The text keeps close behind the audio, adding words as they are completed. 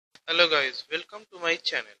Hello guys, welcome to my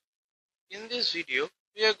channel. In this video,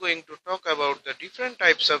 we are going to talk about the different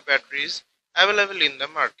types of batteries available in the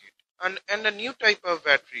market and a new type of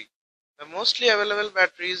battery. The mostly available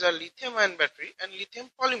batteries are lithium ion battery and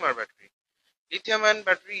lithium polymer battery. Lithium ion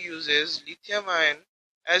battery uses lithium ion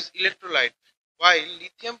as electrolyte, while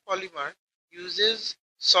lithium polymer uses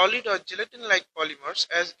solid or gelatin-like polymers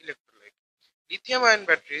as electrolyte. Lithium-ion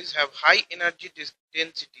batteries have high energy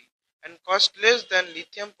density and cost less than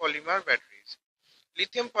lithium polymer batteries.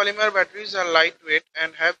 Lithium polymer batteries are lightweight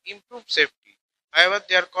and have improved safety. However,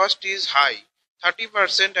 their cost is high,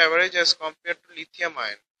 30% average as compared to lithium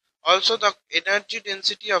ion. Also, the energy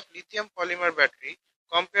density of lithium polymer battery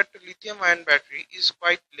compared to lithium ion battery is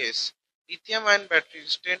quite less. Lithium ion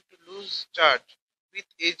batteries tend to lose charge with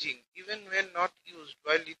aging even when not used,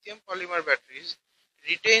 while lithium polymer batteries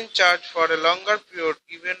retain charge for a longer period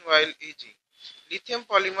even while aging. Lithium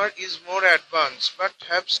polymer is more advanced but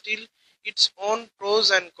have still its own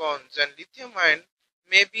pros and cons, and lithium ion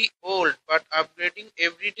may be old but upgrading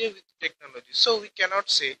every day with technology. So we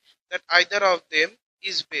cannot say that either of them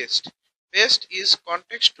is best. Best is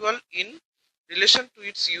contextual in relation to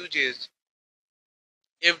its usage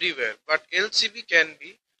everywhere, but LCB can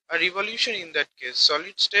be a revolution in that case.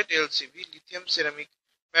 Solid state LCB lithium ceramic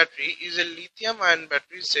battery is a lithium ion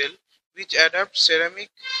battery cell which adapts ceramic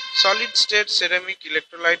solid state ceramic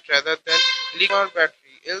electrolyte rather than liquid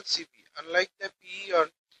battery LCB. Unlike the PE or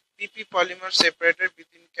PP polymer separated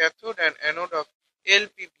between cathode and anode of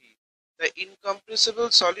LPP, the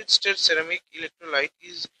incompressible solid state ceramic electrolyte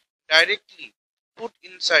is directly put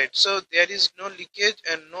inside, so there is no leakage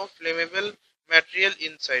and no flammable material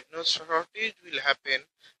inside. No shortage will happen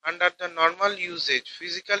under the normal usage,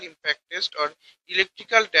 physical impact test or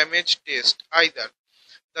electrical damage test either.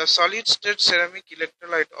 The solid state ceramic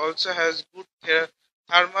electrolyte also has good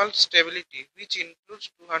thermal stability, which includes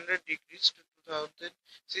 200 degrees to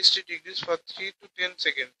 2060 degrees for 3 to 10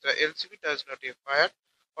 seconds. The LCB does not fire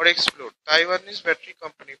or explode. Taiwanese battery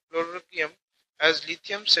company Fluorochem has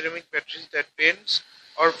lithium ceramic batteries that bends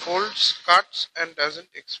or folds, cuts and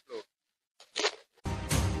doesn't explode.